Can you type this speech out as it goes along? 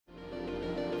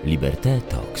Liberté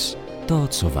Talks. To,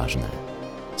 co ważne.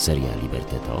 Seria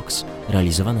Liberté Talks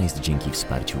realizowana jest dzięki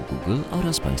wsparciu Google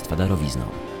oraz Państwa darowizną.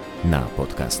 Na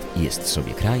podcast Jest,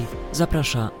 sobie, kraj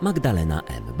zaprasza Magdalena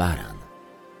M. Baran.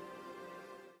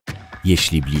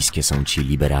 Jeśli bliskie są Ci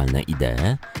liberalne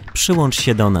idee, przyłącz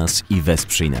się do nas i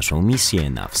wesprzyj naszą misję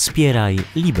na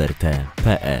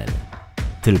wspierajliberte.pl.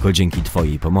 Tylko dzięki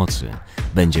Twojej pomocy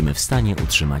będziemy w stanie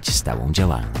utrzymać stałą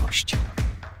działalność.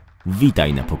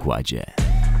 Witaj na pokładzie.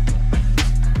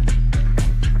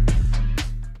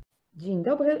 Dzień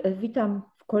dobry, witam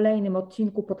w kolejnym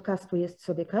odcinku podcastu Jest,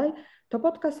 sobie, kraj. To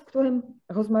podcast, w którym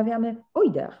rozmawiamy o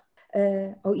ideach.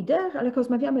 Ale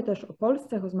rozmawiamy też o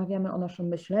Polsce, rozmawiamy o naszym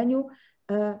myśleniu,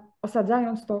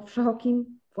 osadzając to w szerokim,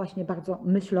 właśnie bardzo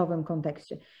myślowym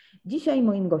kontekście. Dzisiaj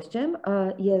moim gościem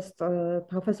jest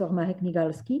profesor Marek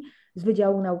Migalski z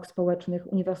Wydziału Nauk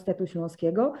Społecznych Uniwersytetu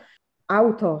Śląskiego,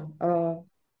 autor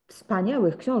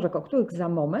wspaniałych książek, o których za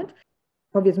moment,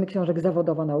 powiedzmy książek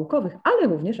zawodowo-naukowych, ale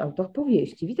również autor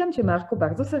powieści. Witam Cię, Marku,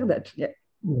 bardzo serdecznie.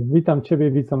 Witam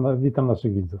Ciebie, witam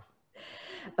naszych widzów.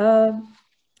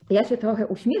 Ja się trochę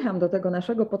uśmiecham do tego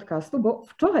naszego podcastu, bo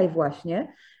wczoraj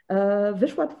właśnie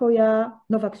wyszła Twoja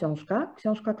nowa książka,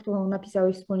 którą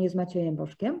napisałeś wspólnie z Maciejem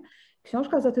Bożkiem.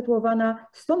 Książka zatytułowana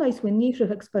 100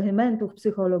 najsłynniejszych eksperymentów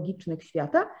psychologicznych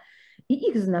świata i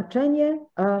ich znaczenie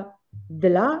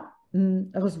dla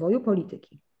rozwoju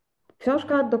polityki.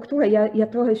 Książka, do której ja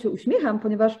trochę się uśmiecham,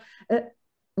 ponieważ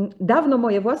dawno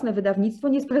moje własne wydawnictwo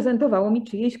nie sprezentowało mi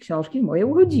czyjejś książki w moje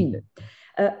urodziny.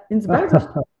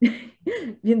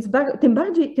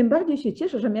 Tym bardziej się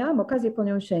cieszę, że miałam okazję po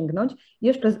nią sięgnąć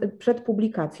jeszcze przed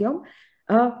publikacją,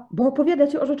 bo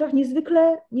opowiadacie o rzeczach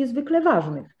niezwykle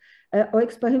ważnych. O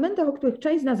eksperymentach, o których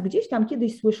część z nas gdzieś tam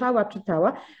kiedyś słyszała,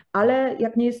 czytała, ale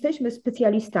jak nie jesteśmy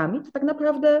specjalistami, to tak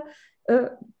naprawdę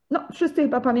wszyscy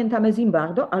chyba pamiętamy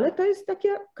Zimbardo, ale to jest taka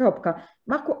kropka.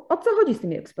 Marku, o co chodzi z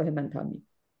tymi eksperymentami?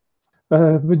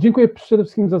 Dziękuję przede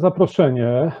wszystkim za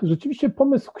zaproszenie. Rzeczywiście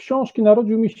pomysł książki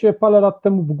narodził mi się parę lat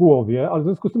temu w głowie, ale w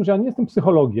związku z tym, że ja nie jestem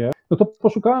psychologiem, no to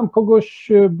poszukałem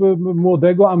kogoś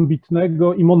młodego,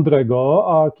 ambitnego i mądrego,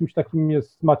 a kimś takim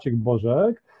jest Maciek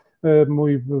Bożek,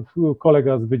 mój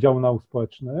kolega z Wydziału Nauk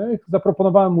Społecznych.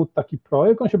 Zaproponowałem mu taki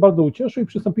projekt, on się bardzo ucieszył i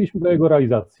przystąpiliśmy do jego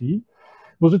realizacji,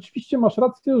 bo rzeczywiście masz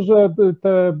rację, że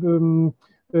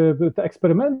te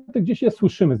eksperymenty gdzieś je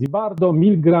słyszymy, Zimbardo,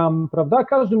 Milgram, prawda?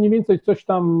 Każdy mniej więcej coś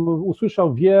tam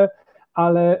usłyszał, wie,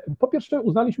 ale po pierwsze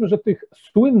uznaliśmy, że tych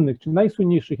słynnych, czy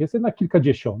najsłynniejszych jest jednak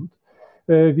kilkadziesiąt,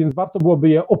 więc warto byłoby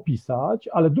je opisać,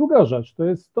 ale druga rzecz to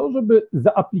jest to, żeby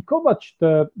zaaplikować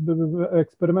te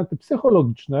eksperymenty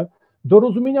psychologiczne do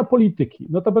rozumienia polityki.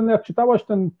 Notabene jak czytałaś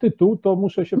ten tytuł, to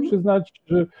muszę się przyznać,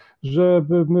 że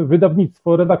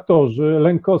wydawnictwo, redaktorzy,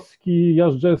 Lękowski,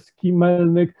 Jażdżewski,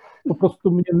 Melnyk po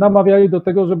prostu mnie namawiali do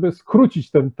tego, żeby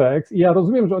skrócić ten tekst i ja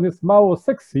rozumiem, że on jest mało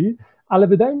sexy, ale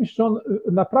wydaje mi się, że on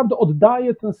naprawdę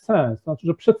oddaje ten sens, znaczy,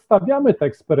 że przedstawiamy te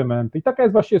eksperymenty i taka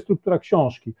jest właśnie struktura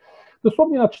książki.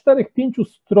 Dosłownie na 4-5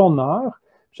 stronach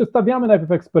przedstawiamy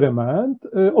najpierw eksperyment,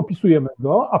 opisujemy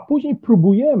go, a później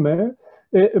próbujemy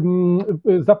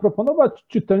zaproponować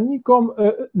czytelnikom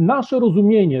nasze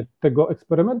rozumienie tego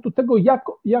eksperymentu, tego jak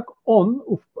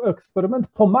eksperyment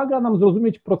pomaga nam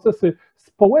zrozumieć procesy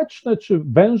społeczne, czy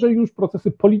wężej już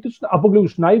procesy polityczne, a w ogóle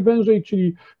już najwężej,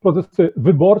 czyli procesy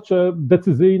wyborcze,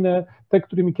 decyzyjne, te,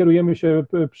 którymi kierujemy się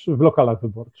w lokalach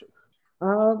wyborczych.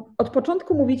 Od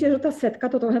początku mówicie, że ta setka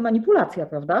to trochę manipulacja,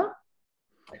 prawda?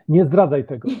 Nie zdradzaj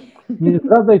tego,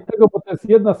 bo to jest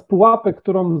jedna z pułapek,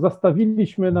 którą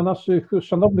zastawiliśmy na naszych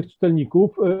szanownych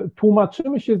czytelników.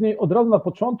 Tłumaczymy się z niej od razu na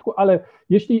początku, ale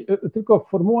jeśli tylko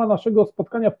formuła naszego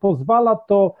spotkania pozwala,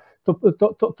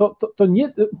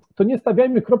 to nie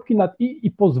stawiajmy kropki nad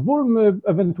i pozwólmy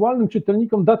ewentualnym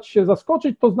czytelnikom dać się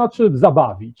zaskoczyć, to znaczy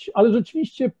zabawić. Ale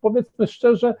rzeczywiście, powiedzmy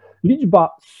szczerze,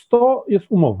 liczba 100 jest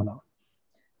umowna.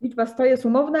 Liczba 100 jest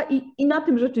umowna i na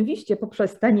tym rzeczywiście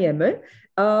poprzestaniemy,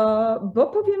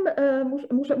 bo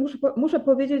muszę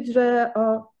powiedzieć, że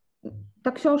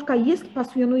ta książka jest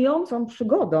pasjonującą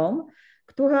przygodą,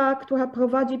 która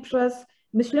prowadzi przez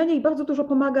myślenie i bardzo dużo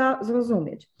pomaga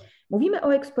zrozumieć. Mówimy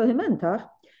o eksperymentach,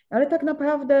 ale tak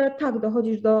naprawdę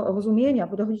dochodzicie do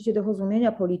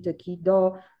rozumienia polityki,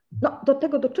 do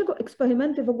tego, do czego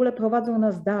eksperymenty w ogóle prowadzą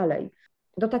nas dalej.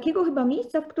 Do takiego chyba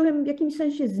miejsca, w którym w jakimś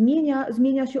sensie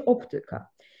zmienia się optyka.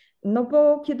 No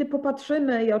bo kiedy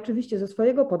popatrzymy, i oczywiście ze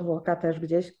swojego podwórka też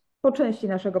gdzieś, po części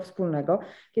naszego wspólnego,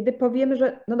 kiedy powiemy,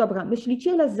 że no dobra,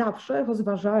 myśliciele zawsze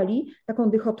rozważali taką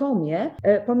dychotomię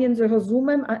pomiędzy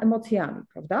rozumem a emocjami,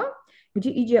 prawda? Gdzie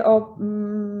idzie o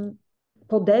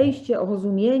podejście, o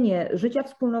rozumienie życia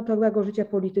wspólnotowego, życia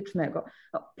politycznego.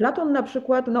 No, Platon na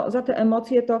przykład za te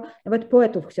emocje to nawet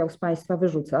poetów chciał z państwa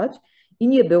wyrzucać i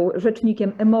nie był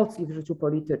rzecznikiem emocji w życiu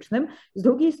politycznym. Z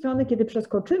drugiej strony, kiedy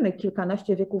przeskoczymy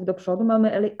kilkanaście wieków do przodu,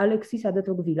 mamy Alexisa de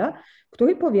Tocqueville'a,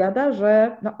 który powiada,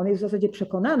 że on jest w zasadzie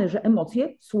przekonany, że emocje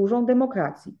służą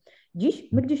demokracji.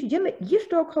 Dziś my gdzieś idziemy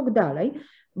jeszcze o krok dalej,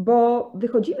 bo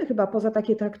wychodzimy chyba poza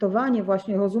takie traktowanie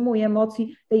właśnie rozumu i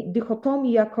emocji, tej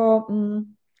dychotomii jako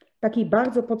takiej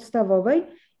bardzo podstawowej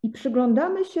i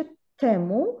przyglądamy się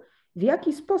temu, w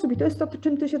jaki sposób, i to jest to,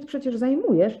 czym ty się przecież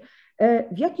zajmujesz,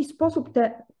 w jaki sposób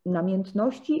te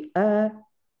namiętności,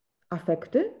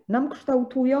 afekty nam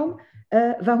kształtują,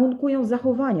 warunkują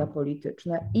zachowania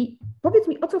polityczne. I powiedz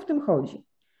mi, o co w tym chodzi?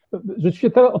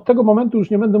 Rzeczywiście od tego momentu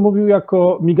już nie będę mówił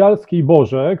jako Migalski i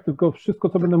Bożek, tylko wszystko,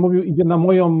 co będę mówił, idzie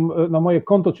na moje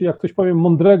konto, czyli jak coś powiem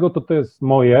mądrego, to jest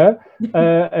moje,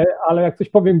 ale jak coś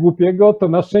powiem głupiego, to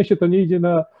na szczęście to nie idzie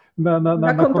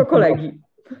na konto kolegi.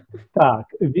 Tak,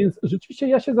 więc rzeczywiście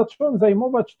ja się zacząłem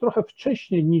zajmować trochę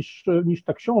wcześniej niż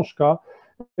ta książka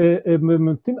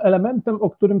tym elementem, o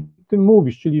którym ty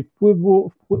mówisz, czyli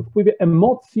wpływie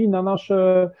emocji na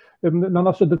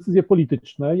nasze decyzje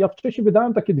polityczne. Ja wcześniej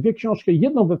wydałem takie dwie książki,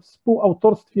 jedną we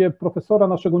współautorstwie profesora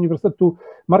naszego uniwersytetu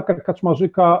Marka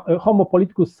Kaczmarzyka, Homo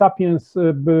Politicus Sapiens,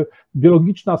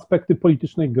 biologiczne aspekty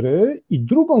politycznej gry, i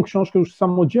drugą książkę już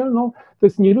samodzielną, to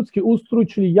jest Nieludzki ustrój,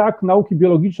 czyli jak nauki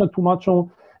biologiczne tłumaczą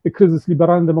kryzys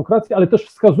liberalnej demokracji, ale też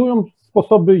wskazują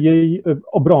sposoby jej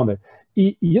obrony.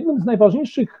 I jednym z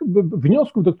najważniejszych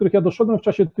wniosków, do których ja doszedłem w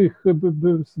czasie tych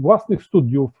własnych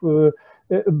studiów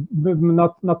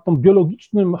nad tą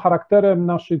biologicznym charakterem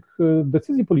naszych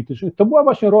decyzji politycznych, to była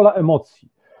właśnie rola emocji.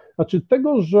 Znaczy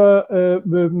tego, że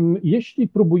jeśli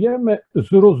próbujemy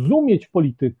zrozumieć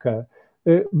politykę,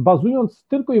 bazując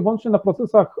tylko i wyłącznie na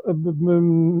procesach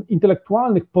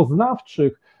intelektualnych,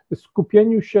 poznawczych,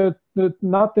 skupieniu się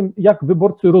na tym, jak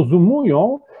wyborcy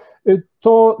rozumują,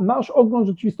 to nasz ogląd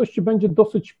rzeczywistości będzie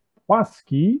dosyć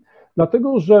płaski,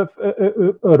 dlatego że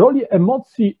roli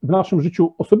emocji w naszym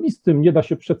życiu osobistym nie da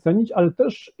się przecenić, ale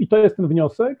też, i to jest ten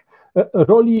wniosek,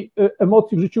 roli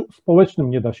emocji w życiu społecznym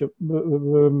nie da się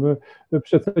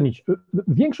przecenić.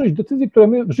 Większość decyzji, które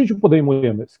my w życiu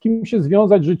podejmujemy, z kim się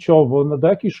związać życiowo, do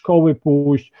jakiej szkoły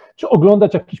pójść, czy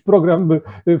oglądać jakiś program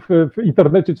w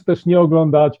internecie, czy też nie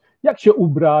oglądać, jak się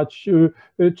ubrać,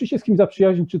 czy się z kim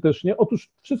zaprzyjaźnić, czy też nie.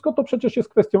 Otóż wszystko to przecież jest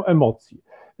kwestią emocji.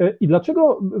 I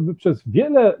dlaczego przez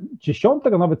wiele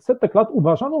dziesiątek, a nawet setek lat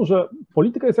uważano, że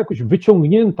polityka jest jakoś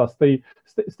wyciągnięta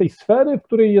z tej sfery, w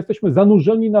której jesteśmy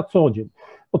zanurzeni na co dzień?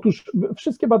 Otóż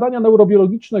wszystkie badania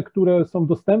neurobiologiczne, które są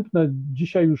dostępne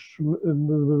dzisiaj już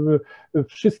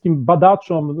wszystkim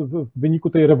badaczom w wyniku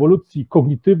tej rewolucji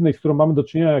kognitywnej, z którą mamy do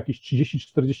czynienia jakieś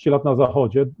 30-40 lat na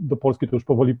Zachodzie, do Polski to już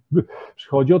powoli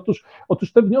przychodzi,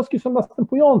 otóż te wnioski są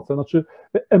następujące, znaczy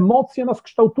emocje nas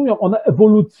kształtują, one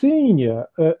ewolucyjnie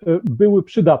były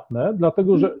przydatne,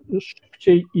 dlatego że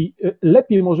szybciej i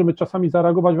lepiej możemy czasami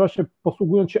zareagować właśnie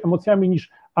posługując się emocjami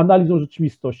niż analizą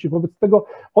rzeczywistości. Wobec tego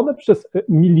one przez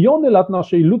miliony lat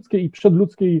naszej ludzkiej i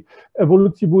przedludzkiej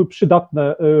ewolucji były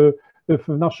przydatne w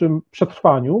naszym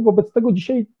przetrwaniu. Wobec tego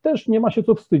dzisiaj też nie ma się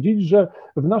co wstydzić, że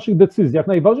w naszych decyzjach,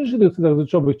 najważniejszych decyzjach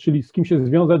życiowych, czyli z kim się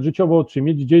związać życiowo, czy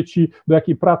mieć dzieci, do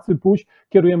jakiej pracy pójść,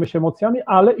 kierujemy się emocjami,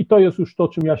 ale i to jest już to,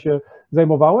 czym ja się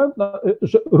zajmowałem,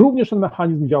 że również ten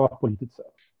mechanizm działa w polityce.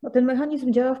 No, ten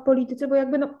mechanizm działa w polityce, bo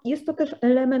jakby jest to też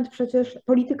element, przecież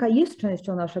polityka jest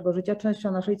częścią naszego życia,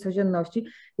 częścią naszej codzienności.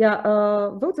 Ja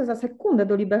wrócę za sekundę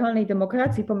do liberalnej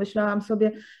demokracji, pomyślałam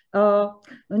sobie,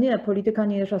 no nie, polityka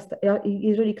nie jest,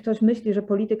 jeżeli ktoś myśli, że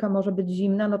polityka może być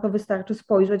zimna, no to wystarczy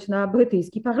spojrzeć na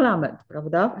brytyjski parlament,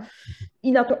 prawda?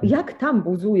 I na to, jak tam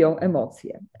buzują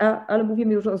emocje, ale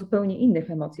mówimy już o zupełnie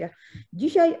innych emocjach.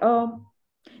 Dzisiaj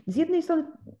z jednej strony,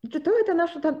 czy trochę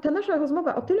ta nasza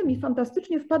rozmowa o tyle mi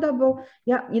fantastycznie wpada, bo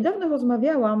ja niedawno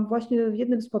rozmawiałam właśnie w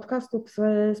jednym z podcastów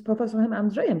z profesorem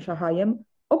Andrzejem Szachajem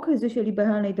o kryzysie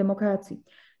liberalnej demokracji.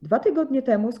 2 tygodnie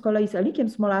temu z kolei z Elikiem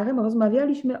Smolarem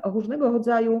rozmawialiśmy o różnego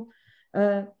rodzaju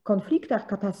konfliktach,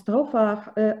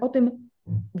 katastrofach, o tym,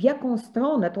 w jaką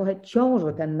stronę trochę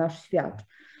ciąży ten nasz świat.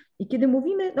 I kiedy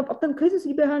mówimy, o ten kryzys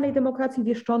liberalnej demokracji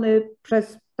wieszczony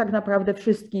przez tak naprawdę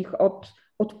wszystkich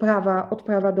od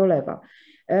prawa do lewa.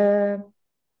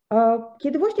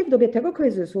 Kiedy właśnie w dobie tego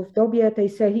kryzysu, w dobie tej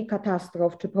serii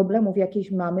katastrof czy problemów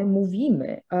jakieś mamy,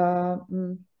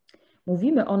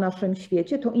 mówimy o naszym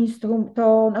świecie,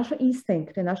 to nasze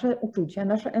instynkty, nasze uczucia,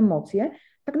 nasze emocje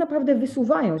tak naprawdę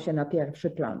wysuwają się na pierwszy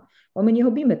plan, bo my nie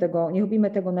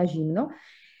robimy tego na zimno.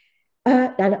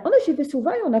 Ale one się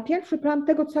wysuwają na pierwszy plan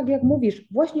tego, co, tak jak mówisz,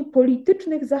 właśnie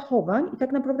politycznych zachowań i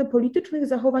tak naprawdę politycznych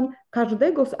zachowań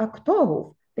każdego z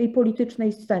aktorów tej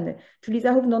politycznej sceny, czyli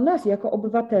zarówno nas jako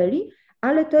obywateli,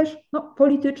 ale też no,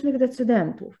 politycznych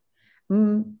decydentów.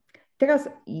 Teraz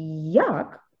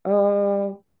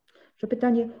że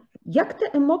pytanie, jak te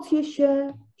emocje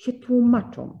się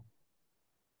tłumaczą?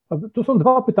 Tu są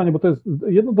dwa pytania, bo to jest,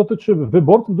 jedno dotyczy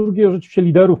wyborców, drugie rzeczywiście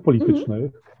liderów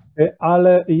politycznych,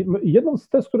 ale jedną z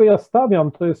tez, które ja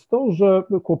stawiam, to jest to, że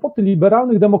kłopoty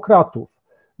liberalnych demokratów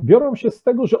biorą się z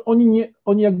tego, że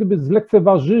oni jak gdyby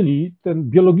zlekceważyli ten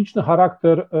biologiczny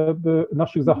charakter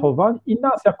naszych zachowań i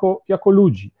nas jako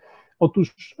ludzi.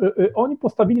 Otóż oni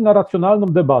postawili na racjonalną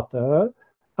debatę,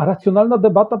 a racjonalna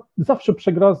debata zawsze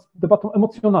przegra z debatą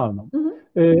emocjonalną.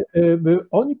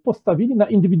 Oni postawili na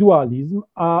indywidualizm,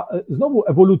 a znowu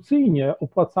ewolucyjnie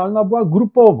opłacalna była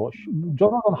grupowość.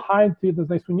 Jonathan Haidt, jeden z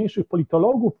najsłynniejszych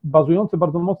politologów, bazujący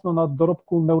bardzo mocno na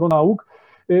dorobku neuronauk,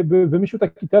 wymyślił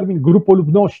taki termin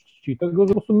grupolubności, tego, że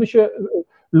po prostu my się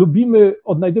lubimy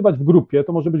odnajdywać w grupie.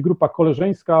 To może być grupa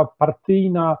koleżeńska,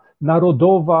 partyjna,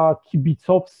 narodowa,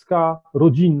 kibicowska,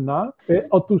 rodzinna.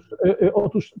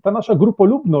 Otóż ta nasza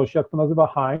grupolubność, jak to nazywa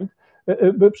Haidt,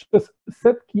 przez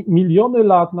setki, miliony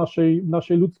lat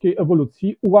naszej ludzkiej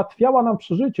ewolucji ułatwiała nam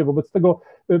przeżycie. Wobec tego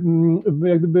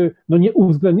jak gdyby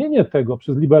nieuwzględnienie tego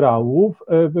przez liberałów,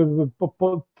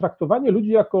 traktowanie ludzi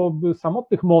jako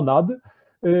samotnych monad,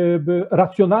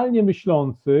 racjonalnie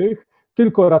myślących,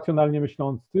 tylko racjonalnie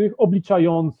myślących,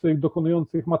 obliczających,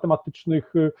 dokonujących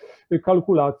matematycznych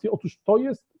kalkulacji. Otóż to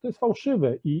jest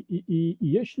fałszywe i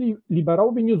jeśli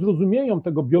liberałowie nie zrozumieją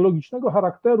tego biologicznego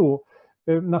charakteru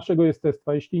naszego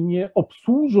jestestwa, jeśli nie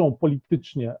obsłużą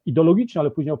politycznie, ideologicznie,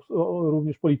 ale później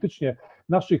również politycznie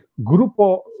naszych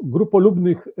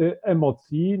grupolubnych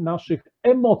emocji, naszych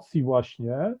emocji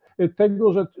właśnie,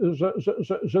 tego,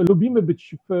 że lubimy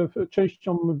być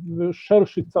częścią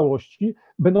szerszych całości,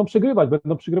 będą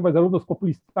przegrywać zarówno z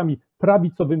populistami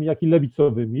prawicowymi, jak i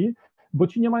lewicowymi, bo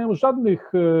ci nie mają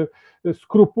żadnych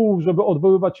skrupułów, żeby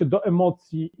odwoływać się do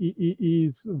emocji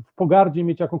i w pogardzie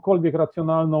mieć jakąkolwiek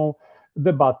racjonalną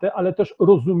debatę, ale też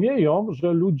rozumieją,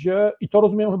 że ludzie, i to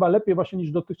rozumieją chyba lepiej właśnie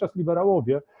niż dotychczas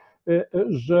liberałowie,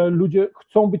 że ludzie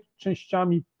chcą być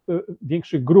częściami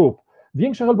większych grup,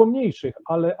 większych albo mniejszych,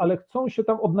 ale chcą się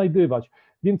tam odnajdywać.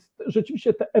 Więc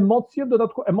rzeczywiście te emocje, w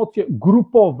dodatku emocje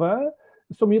grupowe,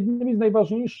 są jednymi z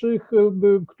najważniejszych,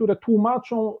 które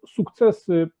tłumaczą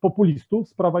sukcesy populistów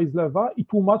z prawa i z lewa i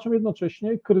tłumaczą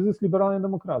jednocześnie kryzys liberalnej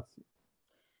demokracji.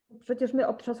 Przecież my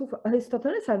od czasów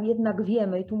Arystotelesa jednak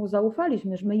wiemy i tu mu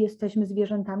zaufaliśmy, że my jesteśmy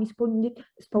zwierzętami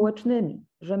społecznymi,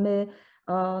 że my,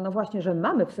 no właśnie, że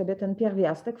mamy w sobie ten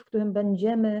pierwiastek, w którym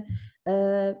będziemy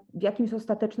w jakimś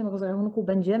ostatecznym rozrachunku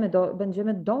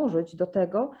będziemy dążyć do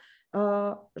tego,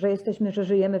 że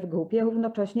żyjemy w grupie.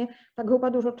 Równocześnie ta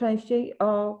grupa dużo częściej,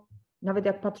 nawet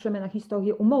jak patrzymy na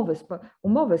historię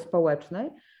umowy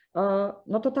społecznej,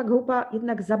 no to ta grupa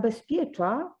jednak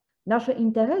zabezpiecza nasze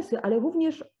interesy, ale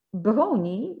również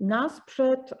broni nas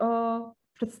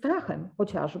przed strachem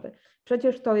chociażby.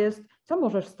 Przecież to jest, co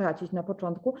możesz stracić na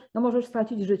początku? No możesz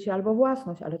stracić życie albo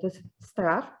własność, ale to jest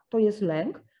strach, to jest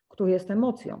lęk, który jest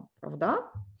emocją, prawda?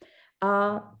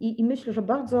 I myślę, że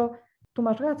bardzo, tu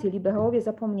masz rację, liberałowie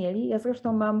zapomnieli. Ja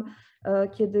zresztą mam,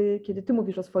 kiedy ty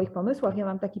mówisz o swoich pomysłach, ja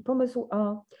mam taki pomysł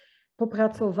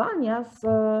popracowania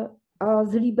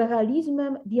z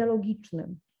liberalizmem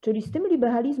dialogicznym. Czyli z tym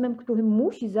liberalizmem, który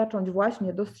musi zacząć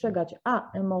właśnie dostrzegać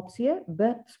emocje,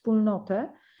 wspólnotę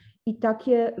i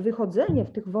takie wychodzenie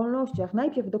w tych wolnościach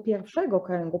najpierw do pierwszego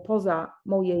kręgu, poza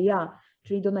moje ja,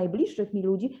 czyli do najbliższych mi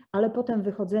ludzi, ale potem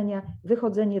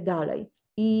wychodzenie dalej.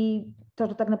 I to,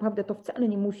 że tak naprawdę to wcale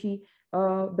nie musi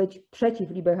być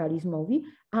przeciw liberalizmowi,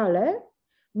 ale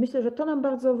myślę, że to nam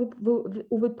bardzo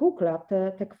uwypukla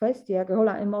te kwestie, jak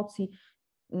rola emocji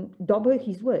dobrych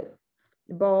i złych.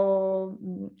 Bo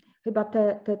chyba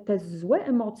te złe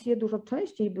emocje dużo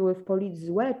częściej były w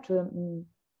złe,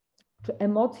 czy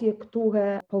emocje,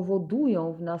 które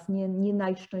powodują w nas nie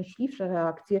najszczęśliwsze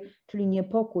reakcje, czyli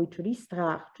niepokój, czyli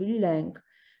strach, czyli lęk,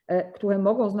 które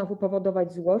mogą znowu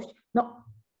powodować złość, no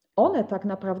one tak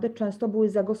naprawdę często były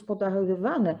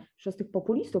zagospodarowywane przez tych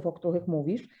populistów, o których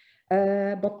mówisz,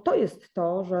 bo to jest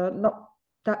to, że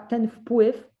ten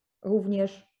wpływ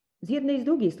również z jednej i z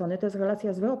drugiej strony, to jest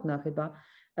relacja zwrotna chyba,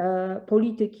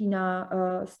 polityki na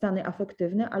stany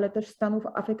afektywne, ale też stanów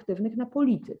afektywnych na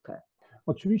politykę.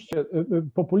 Oczywiście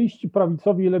populiści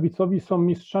prawicowi i lewicowi są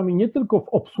mistrzami nie tylko w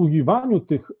obsługiwaniu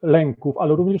tych lęków,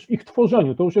 ale również w ich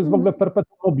tworzeniu. To już jest w ogóle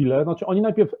perpetuum mobile. Znaczy oni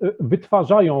najpierw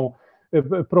wytwarzają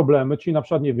problemy, czyli na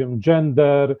przykład, nie wiem,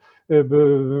 gender,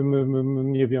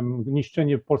 nie wiem,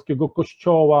 niszczenie polskiego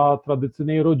kościoła,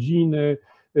 tradycyjnej rodziny,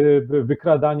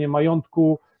 wykradanie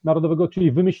majątku narodowego,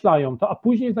 czyli wymyślają to, a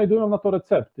później znajdują na to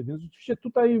recepty. Więc rzeczywiście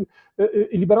tutaj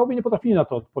liberałowie nie potrafili na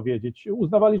to odpowiedzieć.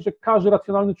 Uznawali, że każdy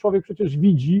racjonalny człowiek przecież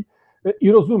widzi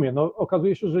i rozumie. No,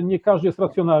 okazuje się, że nie każdy jest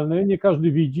racjonalny, nie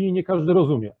każdy widzi i nie każdy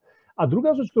rozumie. A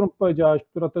druga rzecz, którą powiedziałaś,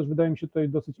 która też wydaje mi się tutaj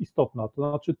dosyć istotna, to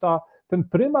znaczy ten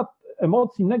prymat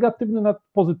emocji negatywnych nad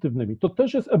pozytywnymi, to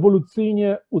też jest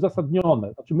ewolucyjnie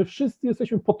uzasadnione. Znaczy my wszyscy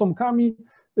jesteśmy potomkami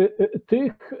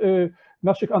tych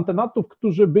naszych antenatów,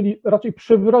 którzy byli raczej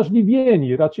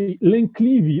przewrażliwieni, raczej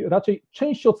lękliwi, raczej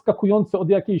częściej odskakujący od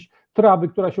jakiejś trawy,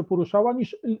 która się poruszała,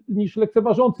 niż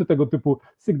lekceważący tego typu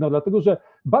sygnał, dlatego że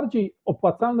bardziej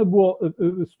opłacalne było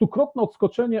stukrotne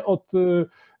odskoczenie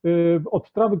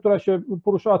od trawy, która się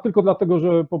poruszała tylko dlatego,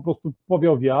 że po prostu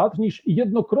powiał wiatr, niż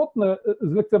jednokrotne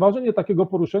zlekceważenie takiego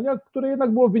poruszenia, które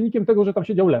jednak było wynikiem tego, że tam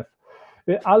siedział lew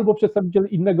albo przedstawiciel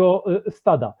innego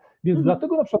stada. Więc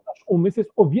dlatego na przykład nasz umysł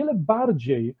jest o wiele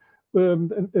bardziej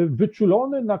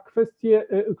wyczulony na kwestie,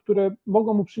 które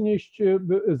mogą mu przynieść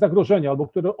zagrożenia, albo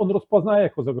które on rozpoznaje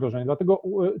jako zagrożenie. Dlatego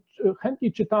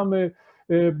chętniej czytamy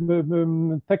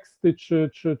teksty,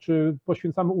 czy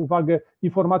poświęcamy uwagę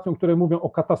informacjom, które mówią o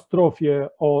katastrofie,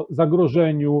 o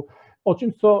zagrożeniu, o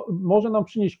czymś, co może nam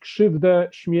przynieść krzywdę,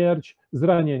 śmierć,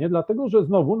 zranienie, dlatego że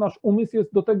znowu nasz umysł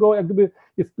jest do tego, jak gdyby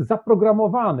jest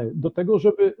zaprogramowany do tego,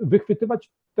 żeby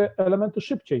wychwytywać te elementy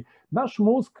szybciej. Nasz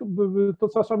mózg, to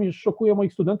czasami szokuje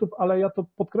moich studentów, ale ja to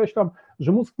podkreślam,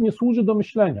 że mózg nie służy do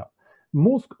myślenia.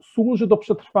 Mózg służy do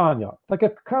przetrwania. Tak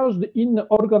jak każdy inny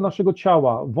organ naszego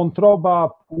ciała, wątroba,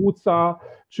 płuca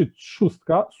czy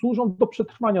trzustka, służą do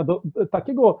przetrwania, do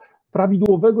takiego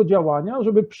prawidłowego działania,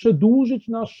 żeby przedłużyć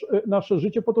nasze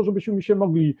życie po to, żebyśmy się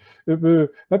mogli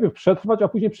najpierw przetrwać, a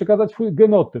później przekazać swój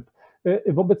genotyp.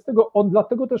 Wobec tego on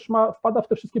dlatego też wpada w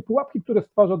te wszystkie pułapki, które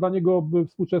stwarza dla niego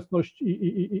współczesność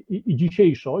i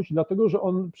dzisiejszość, dlatego że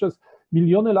on przez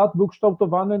miliony lat był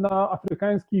kształtowany na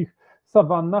afrykańskich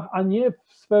sawannach, a nie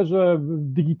w sferze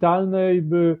digitalnej,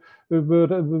 w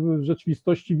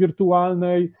rzeczywistości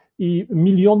wirtualnej i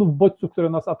milionów bodźców, które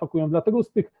nas atakują. Dlatego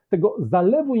z tego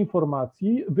zalewu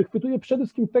informacji wychwytuje przede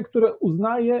wszystkim te, które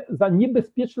uznaje za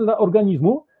niebezpieczne dla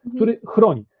organizmu, który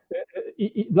chroni.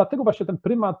 I dlatego właśnie ten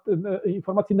prymat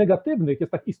informacji negatywnych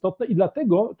jest tak istotny i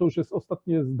dlatego, to już jest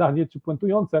ostatnie zdanie, czy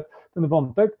puentujące ten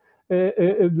wątek,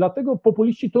 dlatego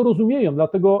populiści to rozumieją,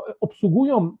 dlatego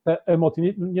obsługują te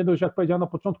emocje, nie dość jak powiedziałem na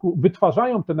początku,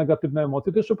 wytwarzają te negatywne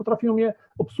emocje, to jeszcze potrafią je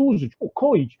obsłużyć,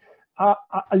 ukoić,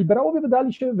 a liberałowie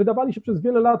wydawali się przez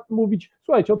wiele lat mówić,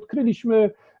 słuchajcie,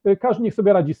 odkryliśmy, każdy niech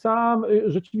sobie radzi sam,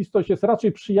 rzeczywistość jest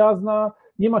raczej przyjazna,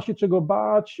 nie ma się czego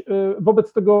bać,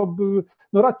 wobec tego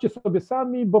no radźcie sobie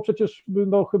sami, bo przecież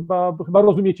no chyba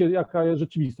rozumiecie, jaka jest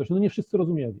rzeczywistość. No nie wszyscy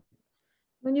rozumieli.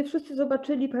 No nie wszyscy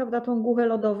zobaczyli, prawda, tą górę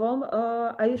lodową,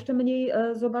 a jeszcze mniej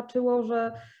zobaczyło,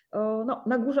 że no,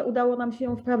 na górze udało nam się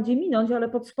ją wprawdzie minąć, ale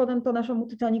pod spodem to naszemu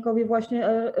Titanicowi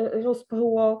właśnie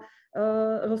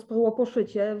rozpruło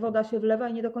poszycie, woda się wlewa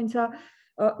i nie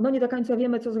do końca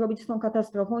wiemy, co zrobić z tą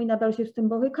katastrofą i nadal się z tym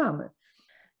borykamy.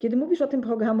 Kiedy mówisz o tym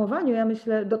programowaniu, ja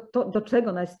myślę, do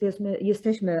czego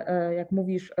jesteśmy, jak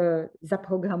mówisz,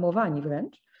 zaprogramowani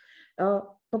wręcz,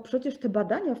 to przecież te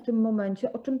badania w tym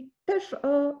momencie, o czym też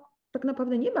tak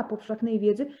naprawdę nie ma powszechnej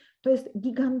wiedzy, to jest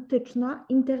gigantyczna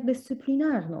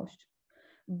interdyscyplinarność.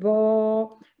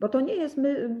 Bo to nie jest,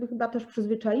 my chyba też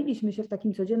przyzwyczailiśmy się w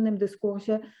takim codziennym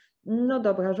dyskursie, no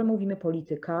dobra, że mówimy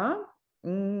polityka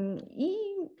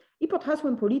i pod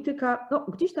hasłem polityka, no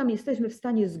gdzieś tam jesteśmy w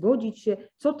stanie zgodzić się,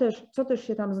 co też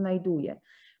się tam znajduje.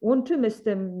 Łączymy z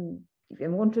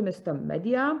tym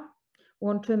media,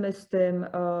 łączymy z tym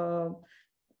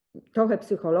trochę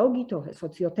psychologii, trochę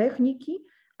socjotechniki,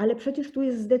 ale przecież tu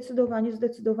jest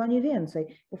zdecydowanie więcej.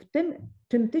 Bo w tym,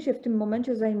 czym ty się w tym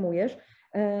momencie zajmujesz,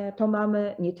 to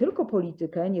mamy nie tylko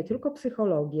politykę, nie tylko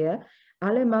psychologię,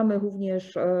 ale mamy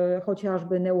również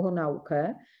chociażby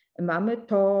neuronaukę,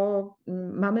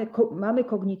 mamy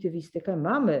kognitywistykę,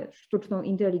 mamy sztuczną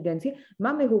inteligencję,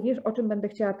 mamy również, o czym będę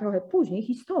chciała trochę później,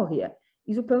 historię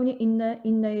i zupełnie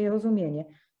inne jej rozumienie.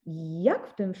 Jak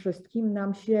w tym wszystkim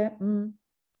nam się,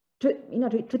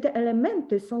 czy te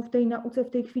elementy są w tej nauce w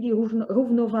tej chwili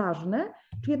równoważne,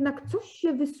 czy jednak coś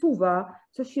się wysuwa,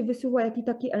 jaki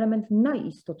taki element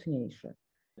najistotniejszy?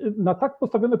 Na tak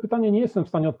postawione pytanie nie jestem w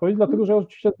stanie odpowiedzieć, dlatego że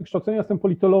oczywiście z wykształcenia jestem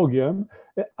politologiem,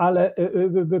 ale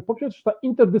po pierwsze ta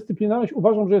interdyscyplinarność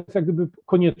uważam, że jest jak gdyby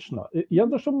konieczna. Ja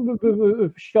zresztą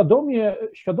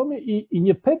świadomie i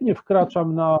niepewnie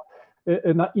wkraczam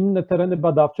na inne tereny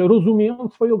badawcze,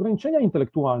 rozumiejąc swoje ograniczenia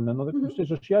intelektualne. No,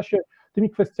 przecież ja się tymi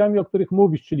kwestiami, o których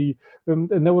mówisz, czyli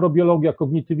neurobiologia,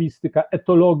 kognitywistyka,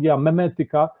 etologia,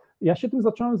 memetyka, ja się tym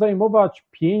zacząłem zajmować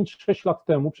 5-6 lat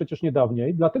temu, przecież nie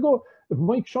dawniej, dlatego w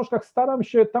moich książkach staram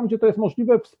się tam, gdzie to jest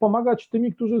możliwe, wspomagać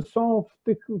tymi, którzy są w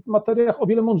tych materiach o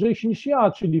wiele mądrzejsi niż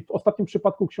ja, czyli w ostatnim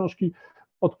przypadku książki,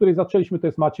 od której zaczęliśmy, to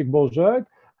jest Maciek Bożek,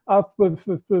 a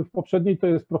w poprzedniej to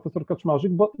jest profesor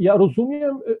Kaczmarzyk, bo ja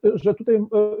rozumiem, że tutaj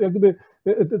jakby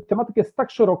tematyka jest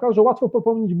tak szeroka, że łatwo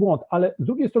popełnić błąd, ale z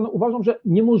drugiej strony uważam, że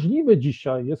niemożliwe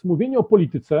dzisiaj jest mówienie o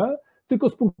polityce tylko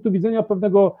z punktu widzenia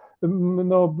pewnego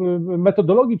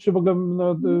metodologii, czy w ogóle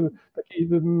takiej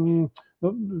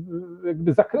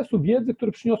jakby zakresu wiedzy,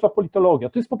 który przyniosła politologia.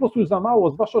 To jest po prostu już za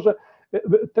mało, zwłaszcza, że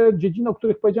te dziedziny, o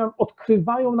których powiedziałem,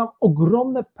 odkrywają nam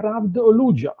ogromne prawdy o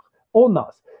ludziach, o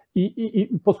nas.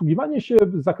 I posługiwanie się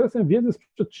zakresem wiedzy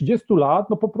sprzed 30 lat,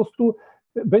 no po prostu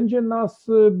będzie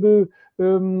nas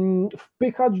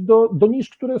wpychać do nisz,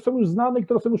 które są już znane i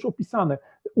które są już opisane.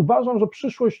 Uważam, że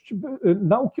przyszłość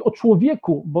nauki o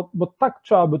człowieku, bo tak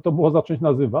trzeba by to było zacząć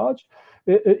nazywać,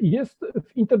 jest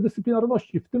w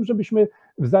interdyscyplinarności, w tym, żebyśmy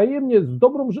wzajemnie z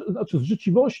dobrą, znaczy z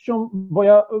życzliwością, bo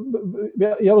ja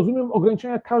rozumiem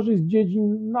ograniczenia każdej z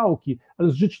dziedzin nauki, ale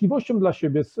z życzliwością dla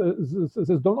siebie,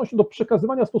 ze zdolnością do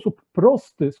przekazywania w sposób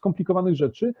prosty skomplikowanych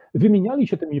rzeczy, wymieniali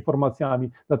się tymi informacjami,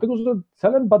 dlatego że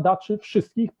celem badaczy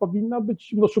wszystkich powinna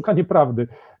być szukanie prawdy.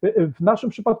 W naszym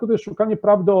przypadku to jest szukanie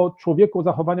prawdy o człowieku, o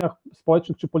zachowaniach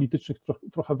społecznych czy politycznych,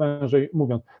 trochę wężej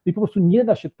mówiąc. I po prostu nie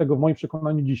da się tego w moim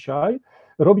przekonaniu dzisiaj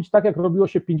robić tak, jak robiło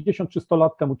się 50 czy 100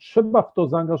 lat temu. Trzeba w to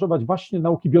zaangażować właśnie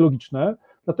nauki biologiczne,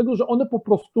 dlatego że one po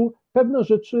prostu pewne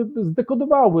rzeczy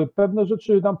zdekodowały, pewne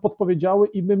rzeczy nam podpowiedziały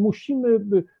i my musimy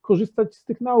korzystać z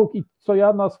tych nauk i co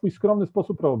ja na swój skromny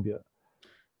sposób robię.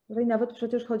 Tutaj nawet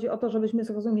przecież chodzi o to, żebyśmy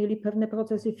zrozumieli pewne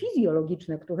procesy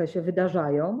fizjologiczne, które się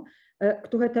wydarzają,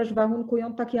 które też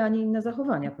warunkują takie, a nie inne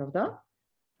zachowania, prawda?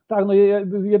 Tak, no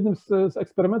jednym z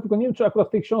eksperymentów, nie wiem, czy akurat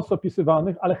w tej książce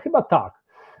opisywanych, ale chyba tak,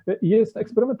 jest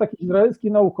eksperyment takich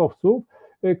izraelskich naukowców,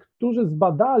 którzy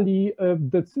zbadali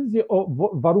decyzje o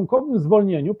warunkowym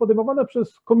zwolnieniu podejmowane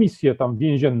przez komisję tam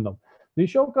więzienną. No i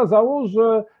się okazało,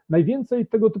 że najwięcej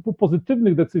tego typu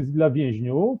pozytywnych decyzji dla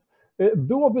więźniów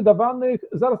było wydawanych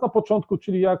zaraz na początku,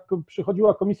 czyli jak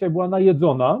przychodziła komisja i była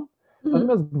najedzona,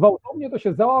 natomiast gwałtownie to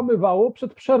się załamywało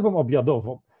przed przerwą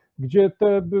obiadową, gdzie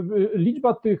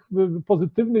liczba tych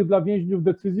pozytywnych dla więźniów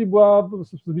decyzji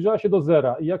zbliżała się do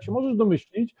zera. I jak się możesz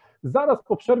domyślić, zaraz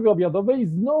po przerwie obiadowej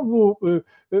znowu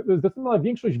zdecydowana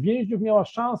większość więźniów miała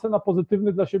szansę na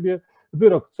pozytywny dla siebie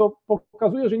wyrok, co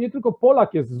pokazuje, że nie tylko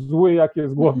Polak jest zły, jak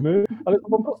jest głodny, ale to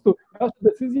po prostu nasze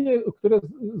decyzje, które,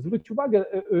 zwróć uwagę,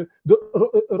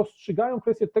 rozstrzygają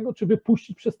kwestię tego, czy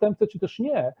wypuścić przestępcę, czy też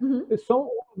nie,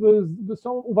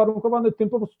 są uwarunkowane tym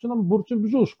po prostu, czy nam burczy w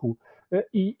brzuszku.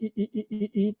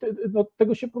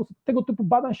 Tego typu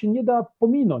badań się nie da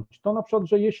pominąć. To na przykład,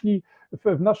 że jeśli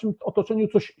w naszym otoczeniu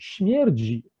coś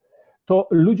śmierdzi, to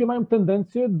ludzie mają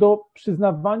tendencję do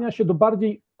przyznawania się do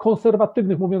bardziej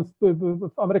konserwatywnych, mówiąc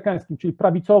w amerykańskim, czyli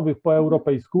prawicowych po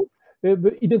europejsku,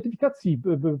 identyfikacji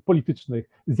politycznych.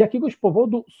 Z jakiegoś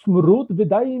powodu smród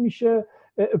wydaje mi się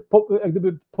jak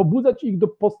gdyby pobudzać ich do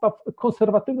postaw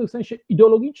konserwatywnych w sensie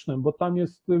ideologicznym, bo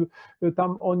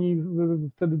tam oni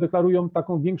wtedy deklarują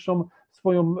taką większą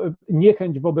swoją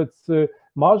niechęć wobec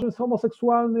małżeństw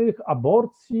homoseksualnych,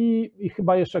 aborcji i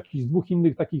chyba jeszcze jakichś dwóch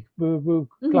innych takich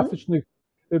klasycznych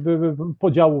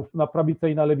podziałów na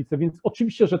prawicę i na lewicę, więc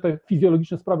oczywiście, że te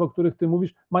fizjologiczne sprawy, o których ty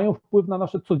mówisz, mają wpływ na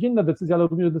nasze codzienne decyzje, ale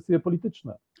również decyzje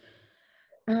polityczne.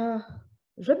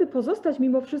 Żeby pozostać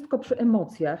mimo wszystko przy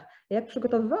emocjach, jak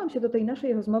przygotowywałam się do tej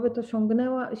naszej rozmowy, to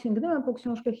sięgnęłam po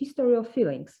książkę History of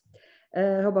Feelings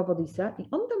Roba Bodisa i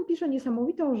on tam pisze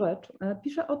niesamowitą rzecz.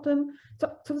 Pisze o tym,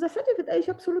 co w zasadzie wydaje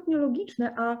się absolutnie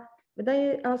logiczne,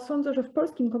 a sądzę, że w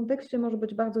polskim kontekście może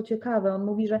być bardzo ciekawe. On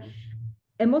mówi, że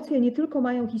emocje nie tylko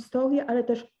mają historię, ale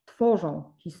też tworzą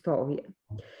historię.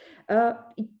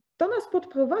 I to nas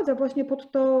podprowadza właśnie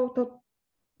pod to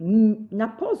na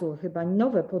pozór chyba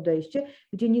nowe podejście,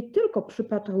 gdzie nie tylko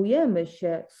przypatrujemy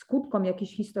się skutkom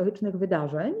jakichś historycznych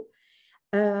wydarzeń,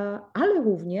 ale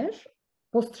również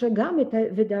postrzegamy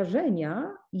te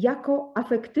wydarzenia jako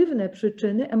afektywne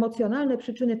przyczyny, emocjonalne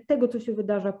przyczyny tego, co się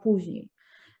wydarza później.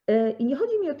 I nie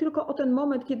chodzi mi tylko o ten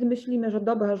moment, kiedy myślimy, że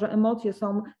dobra, że emocje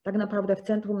są tak naprawdę w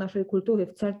centrum naszej kultury,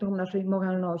 w centrum naszej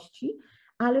moralności,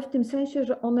 ale w tym sensie,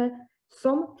 że one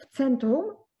są w centrum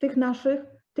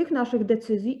tych naszych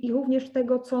decyzji i również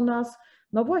tego, co nas,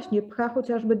 no właśnie, pcha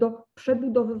chociażby do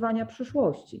przebudowywania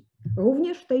przyszłości,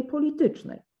 również tej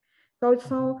politycznej.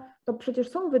 To przecież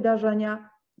są wydarzenia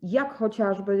jak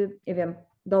chociażby, nie wiem,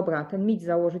 dobra, ten mit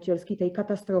założycielski tej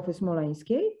katastrofy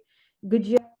smoleńskiej,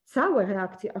 gdzie całe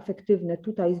reakcje afektywne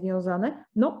tutaj związane,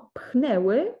 no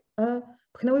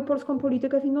pchnęły polską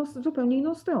politykę w zupełnie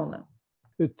inną stronę.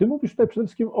 Ty mówisz tutaj przede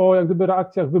wszystkim o jak gdyby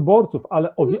reakcjach wyborców,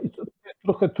 ale to jest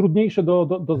trochę trudniejsze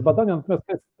do zbadania, natomiast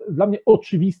to jest dla mnie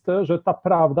oczywiste, że ta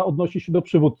prawda odnosi się do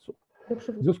przywódców.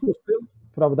 W związku z tym,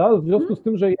 prawda, w związku z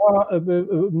tym, że ja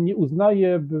nie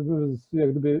uznaję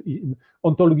jak gdyby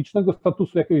ontologicznego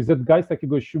statusu jakiegoś Zeitgeista,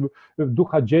 jakiegoś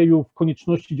ducha dziejów,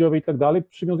 konieczności dziejowej i tak dalej,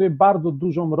 przywiązuję bardzo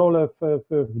dużą rolę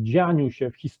w dzianiu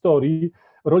się, w historii,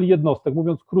 roli jednostek.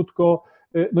 Mówiąc krótko,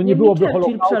 no nie byłoby Churchill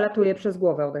Holokaustu. przelatuje przez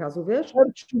głowę od razu, wiesz?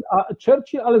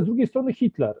 Churchill, ale z drugiej strony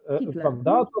Hitler.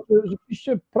 Prawda? To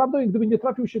rzeczywiście, prawda, gdyby nie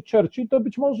trafił się Churchill, to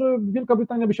być może Wielka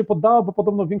Brytania by się poddała, bo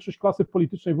podobno większość klasy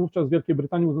politycznej wówczas z Wielkiej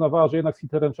Brytanii uznawała, że jednak z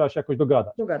Hitlerem trzeba się jakoś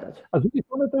dogadać. A z drugiej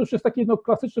strony to już jest taki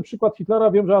klasyczny przykład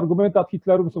Hitlera. Wiem, że argumenty ad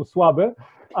Hitlerum są słabe,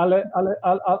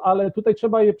 ale tutaj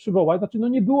trzeba je przywołać. Znaczy, no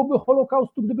nie byłoby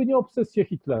Holokaustu, gdyby nie obsesje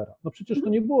Hitlera. No przecież to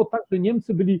nie było tak, że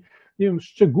Niemcy byli, nie wiem,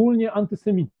 szczególnie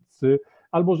antysemiccy,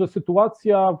 albo że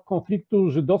sytuacja konfliktu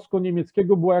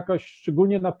żydowsko-niemieckiego była jakaś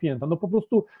szczególnie napięta. No po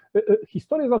prostu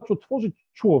historię zaczął tworzyć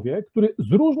człowiek, który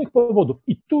z różnych powodów,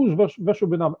 i tu już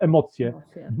weszłyby nam emocje,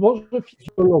 może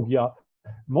fizjologia,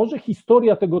 może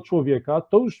historia tego człowieka,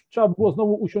 to już trzeba było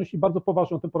znowu usiąść i bardzo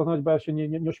poważnie o tym porozmawiać, bo ja się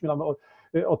nie ośmielam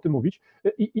o tym mówić.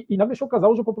 I nagle się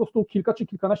okazało, że po prostu kilka czy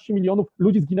kilkanaście milionów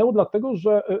ludzi zginęło dlatego,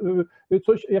 że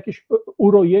jakieś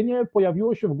urojenie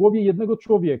pojawiło się w głowie jednego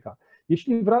człowieka.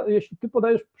 Jeśli ty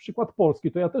podajesz przykład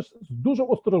Polski, to ja też z dużą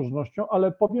ostrożnością,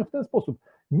 ale powiem w ten sposób,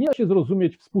 nie da się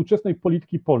zrozumieć współczesnej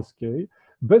polityki polskiej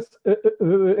bez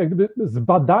jak gdyby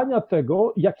zbadania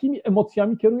tego, jakimi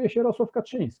emocjami kieruje się Jarosław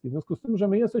Kaczyński. W związku z tym, że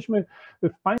my jesteśmy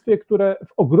w państwie, które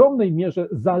w ogromnej mierze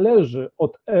zależy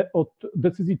od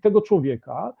decyzji tego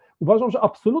człowieka, uważam, że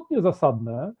absolutnie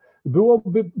zasadne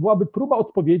byłaby próba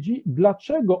odpowiedzi,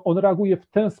 dlaczego on reaguje w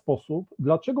ten sposób,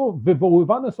 dlaczego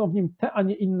wywoływane są w nim te, a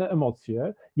nie inne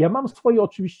emocje. Ja mam swoje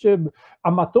oczywiście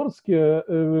amatorskie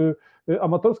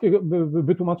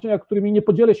wytłumaczenia, którymi nie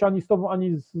podzielę się ani z tobą,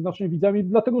 ani z naszymi widzami,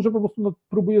 dlatego że po prostu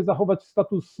próbuję zachować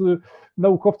status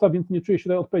naukowca, więc nie czuję się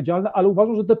tutaj odpowiedzialny, ale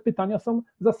uważam, że te pytania są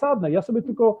zasadne. Ja sobie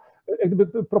tylko jak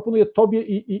gdyby proponuję tobie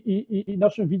i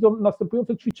naszym widzom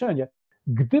następujące ćwiczenie.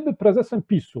 Gdyby prezesem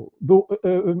PiS-u był,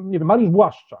 nie wiem, Mariusz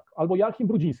Błaszczak albo Joachim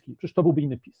Brudziński, przecież to byłby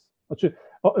inny PiS. Znaczy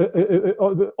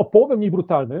o połowę mniej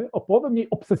brutalny, o połowę mniej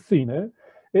obsesyjny,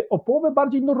 o połowę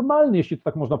bardziej normalny, jeśli to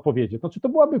tak można powiedzieć. Znaczy to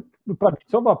byłaby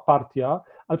prawicowa partia,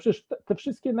 ale przecież te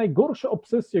wszystkie najgorsze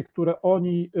obsesje, które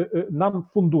oni nam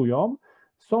fundują,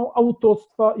 są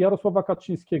autorstwa Jarosława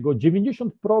Kaczyńskiego.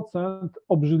 90%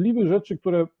 obrzydliwych rzeczy,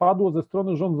 które padło ze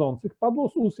strony rządzących, padło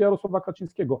z ust Jarosława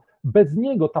Kaczyńskiego. Bez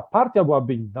niego ta partia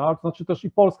byłaby inna, to znaczy też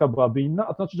i Polska byłaby inna,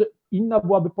 a to znaczy, że inna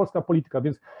byłaby polska polityka.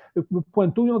 Więc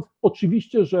puentując,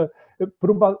 oczywiście, że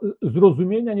próba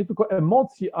zrozumienia nie tylko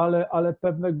emocji, ale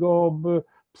pewnego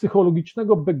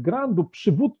psychologicznego backgroundu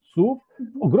przywódców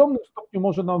w ogromnym stopniu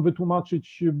może nam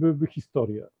wytłumaczyć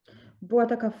historię. Była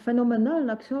taka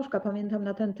fenomenalna książka, pamiętam,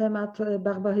 na ten temat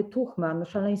Barbary Tuchman,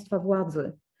 Szaleństwa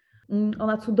władzy.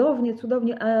 Ona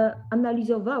cudownie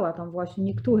analizowała tam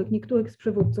właśnie niektórych z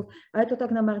przywódców, ale to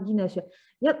tak na marginesie.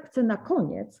 Ja chcę na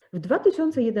koniec, w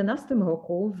 2011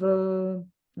 roku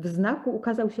w Znaku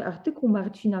ukazał się artykuł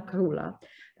Marcina Króla,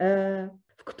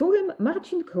 w którym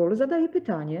Marcin Król zadaje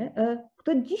pytanie,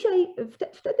 które dzisiaj,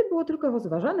 wtedy było tylko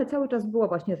rozważane, cały czas była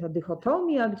właśnie ta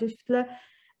dychotomia gdzieś w tle,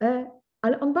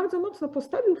 ale on bardzo mocno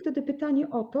postawił wtedy pytanie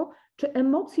o to, czy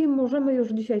emocje możemy już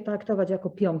dzisiaj traktować jako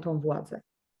piątą władzę.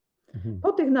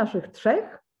 Po tych naszych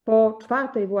trzech, po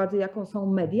czwartej władzy, jaką są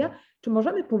media, czy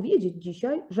możemy powiedzieć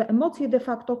dzisiaj, że emocje de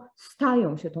facto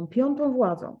stają się tą piątą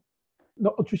władzą?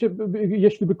 No oczywiście,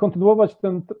 jeśli by kontynuować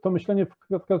to myślenie w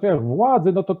kategoriach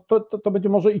władzy, no to będzie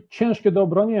może i ciężkie do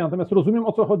obronienia, natomiast rozumiem,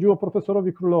 o co chodziło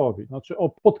profesorowi Królowi, znaczy o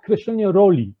podkreślenie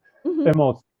roli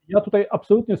emocji. Ja tutaj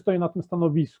absolutnie stoję na tym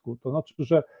stanowisku, to znaczy,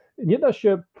 że nie da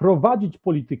się prowadzić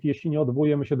polityki, jeśli nie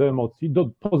odwołujemy się do emocji, do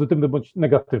pozytywnych bądź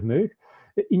negatywnych,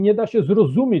 i nie da się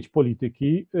zrozumieć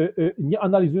polityki, nie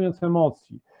analizując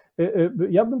emocji.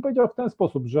 Ja bym powiedział w ten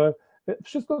sposób, że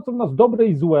wszystko, co w nas dobre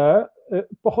i złe,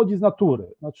 pochodzi z natury.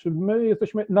 Znaczy, my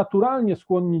jesteśmy naturalnie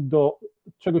skłonni do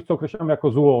czegoś, co określamy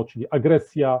jako zło, czyli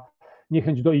agresja,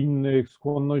 niechęć do innych,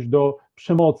 skłonność do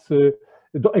przemocy,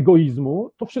 do egoizmu.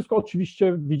 To wszystko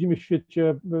oczywiście widzimy w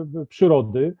świecie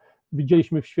przyrody,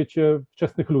 widzieliśmy w świecie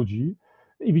wczesnych ludzi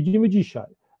i widzimy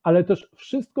dzisiaj. ale też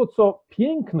wszystko, co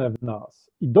piękne w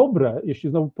nas i dobre, jeśli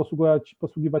znowu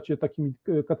posługiwać się takimi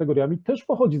kategoriami, też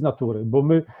pochodzi z natury, bo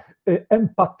my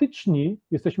empatyczni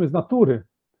jesteśmy z natury.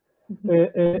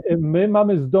 My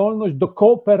mamy zdolność do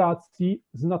kooperacji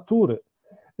z natury.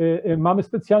 Mamy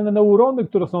specjalne neurony,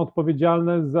 które są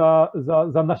odpowiedzialne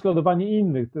za naśladowanie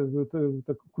innych.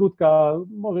 Krótka,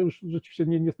 może już rzeczywiście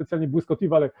niespecjalnie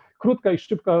błyskotliwa, ale krótka i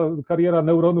szybka kariera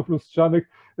neuronów lustrzanych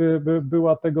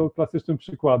była tego klasycznym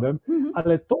przykładem.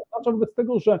 Ale to oznacza wobec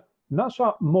tego, że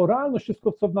nasza moralność,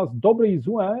 wszystko co w nas dobre i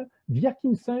złe, w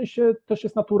jakimś sensie też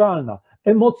jest naturalna.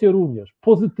 Emocje również,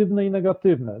 pozytywne i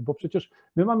negatywne, bo przecież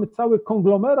my mamy cały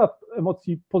konglomerat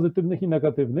emocji pozytywnych i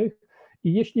negatywnych.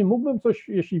 I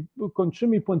jeśli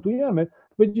kończymy i puentujemy,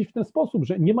 to powiedzieć w ten sposób,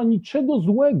 że nie ma niczego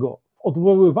złego w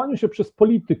odwoływaniu się przez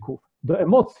polityków do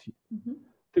emocji,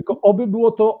 tylko oby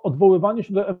było to odwoływanie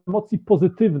się do emocji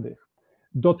pozytywnych,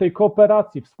 do tej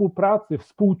kooperacji, współpracy,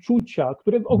 współczucia,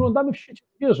 które oglądamy w świecie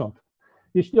zwierząt.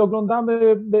 Jeśli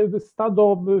oglądamy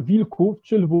stado wilków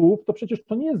czy lwów, to przecież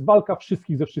to nie jest walka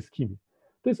wszystkich ze wszystkimi.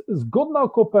 To jest zgodna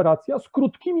kooperacja z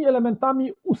krótkimi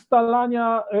elementami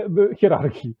ustalania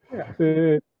hierarchii.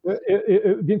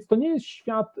 Więc to nie jest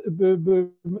świat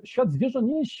zwierząt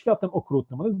nie jest światem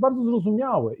okrutnym, on jest bardzo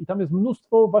zrozumiały i tam jest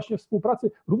mnóstwo właśnie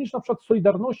współpracy, również na przykład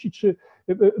solidarności czy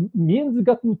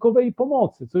międzygatunkowej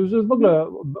pomocy, co już jest w ogóle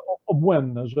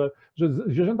obłędne, że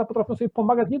zwierzęta potrafią sobie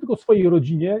pomagać nie tylko swojej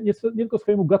rodzinie, nie tylko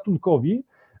swojemu gatunkowi,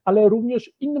 ale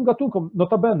również innym gatunkom.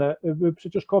 Notabene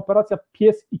przecież kooperacja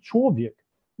pies i człowiek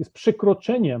jest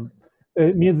przekroczeniem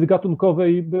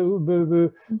międzygatunkowej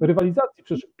rywalizacji.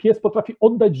 Przecież pies potrafi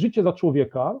oddać życie za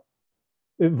człowieka,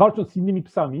 walcząc z innymi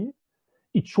psami,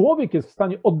 i człowiek jest w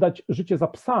stanie oddać życie za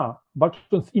psa,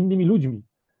 walcząc z innymi ludźmi.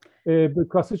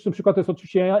 Klasyczny przykład to jest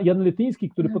oczywiście Jan Lityński,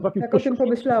 który potrafił... Tak o tym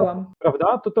pomyślałam.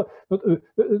 Prawda?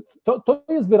 To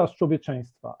jest wyraz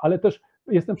człowieczeństwa, ale też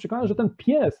jestem przekonany, że ten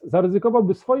pies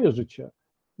zaryzykowałby swoje życie,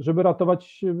 żeby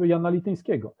ratować Jana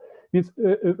Lityńskiego. Więc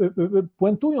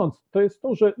puentując, to jest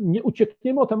to, że nie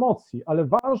uciekniemy od emocji, ale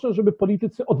ważne, żeby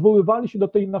politycy odwoływali się do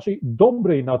tej naszej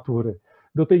dobrej natury,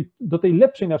 do tej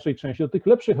lepszej naszej części, do tych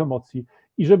lepszych emocji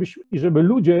i żeby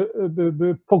ludzie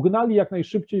pognali jak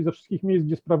najszybciej ze wszystkich miejsc,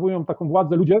 gdzie sprawują taką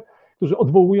władzę, ludzie, którzy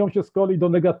odwołują się z kolei do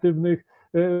negatywnych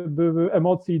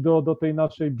emocji, do tej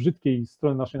naszej brzydkiej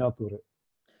strony naszej natury.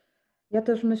 Ja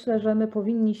też myślę, że my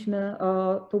powinniśmy,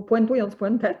 tu puentując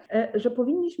puentę, że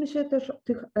powinniśmy się też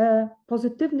tych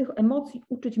pozytywnych emocji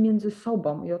uczyć między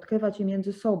sobą i odkrywać je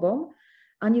między sobą,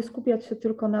 a nie skupiać się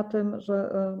tylko na tym,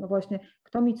 że no właśnie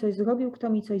kto mi coś zrobił, kto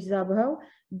mi coś zabrał,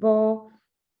 bo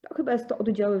chyba jest to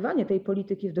oddziaływanie tej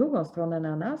polityki w drugą stronę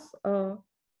na nas,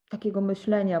 takiego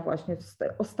myślenia właśnie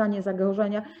o stanie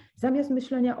zagrożenia, zamiast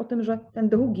myślenia o tym, że ten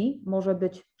drugi może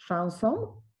być szansą,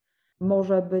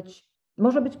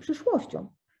 może być przyszłością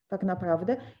tak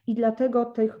naprawdę i dlatego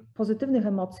tych pozytywnych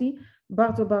emocji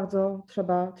bardzo, bardzo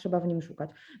trzeba w nim szukać.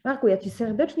 Marku, ja Ci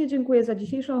serdecznie dziękuję za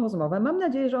dzisiejszą rozmowę. Mam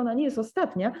nadzieję, że ona nie jest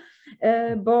ostatnia,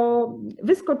 bo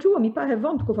wyskoczyło mi parę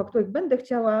wątków, o których będę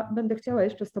chciała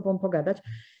jeszcze z Tobą pogadać.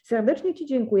 Serdecznie Ci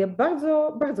dziękuję.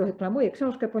 Bardzo, bardzo reklamuję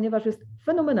książkę, ponieważ jest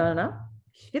fenomenalna.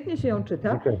 Świetnie się ją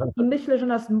czyta i myślę, że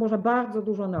nas może bardzo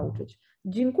dużo nauczyć.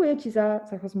 Dziękuję Ci za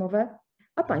rozmowę,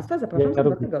 a Państwa zapraszam za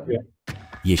 2 tygodnie.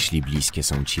 Jeśli bliskie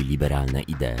są Ci liberalne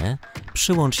idee,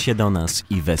 przyłącz się do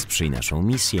nas i wesprzyj naszą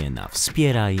misję na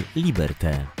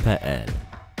wspierajliberte.pl.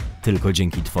 Tylko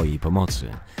dzięki Twojej pomocy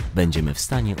będziemy w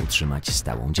stanie utrzymać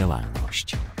stałą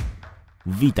działalność.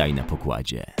 Witaj na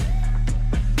pokładzie.